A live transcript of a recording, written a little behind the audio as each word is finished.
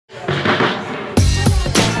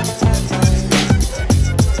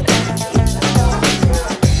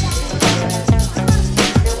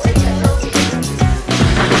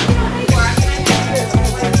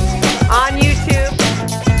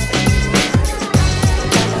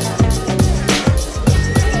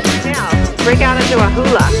break out into a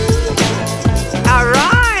hula. All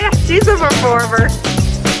right, she's a performer.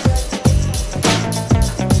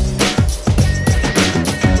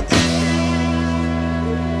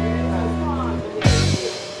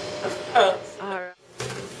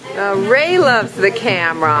 Ray loves the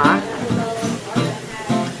camera.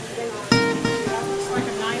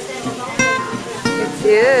 It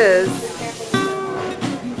is.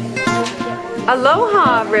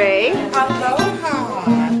 Aloha, Ray. Aloha.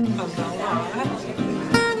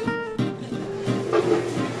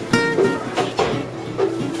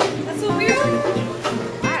 That's so weird.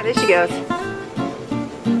 Ah, there she goes.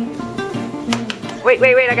 Wait,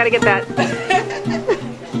 I gotta get that.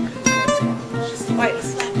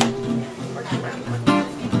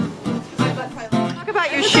 Talk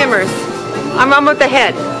about your shimmers. I'm with the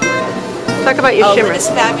head. Talk about your shimmers. It's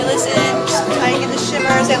fabulous and tying in the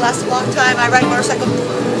shimmers. They last a long time. I ride a motorcycle.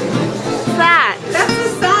 What's that? That's the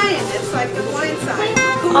sign. It's like the Hawaiian sign.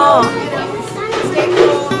 Cool, Oh. you know, stay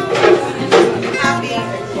cool, happy,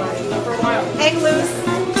 hang loose.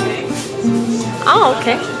 Oh,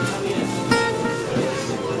 okay.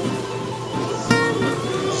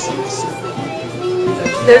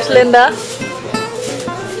 There's Linda.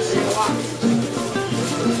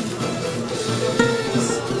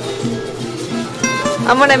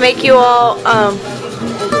 I'm gonna make you all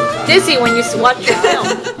dizzy when you watch your film.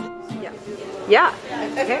 Yeah.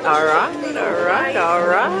 Okay. All right.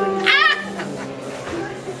 Ah!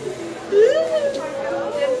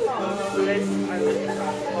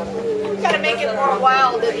 Gotta make it more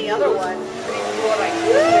wild than the other one. More like,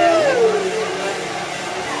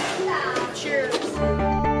 cheers.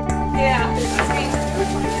 Yeah.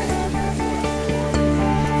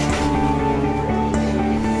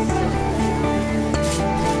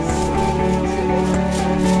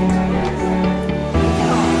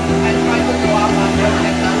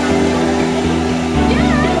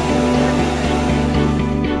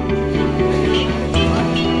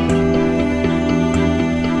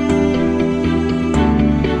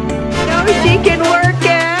 She can work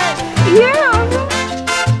it. Yeah.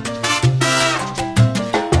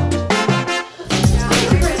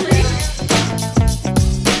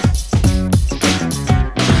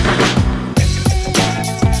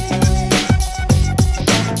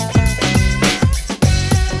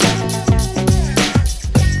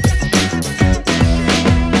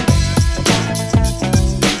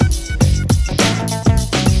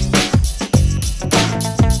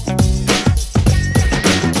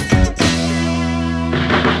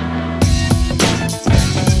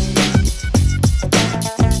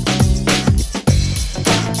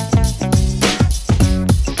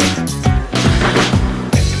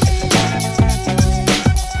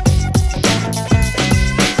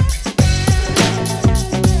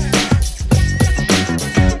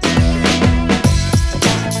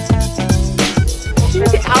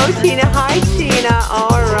 Oh, Tina. Hi, Tina.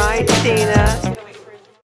 All right, Tina.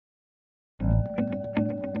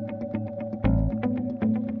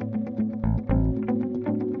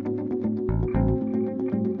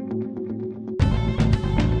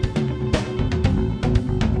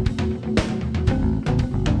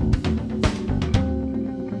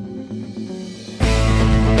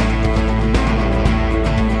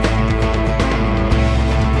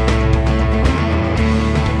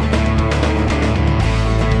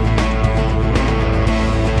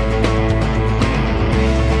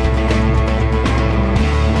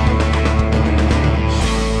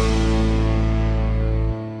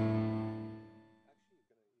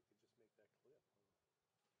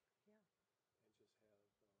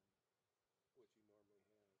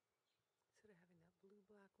 Instead of having that blue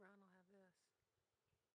black round, I'll have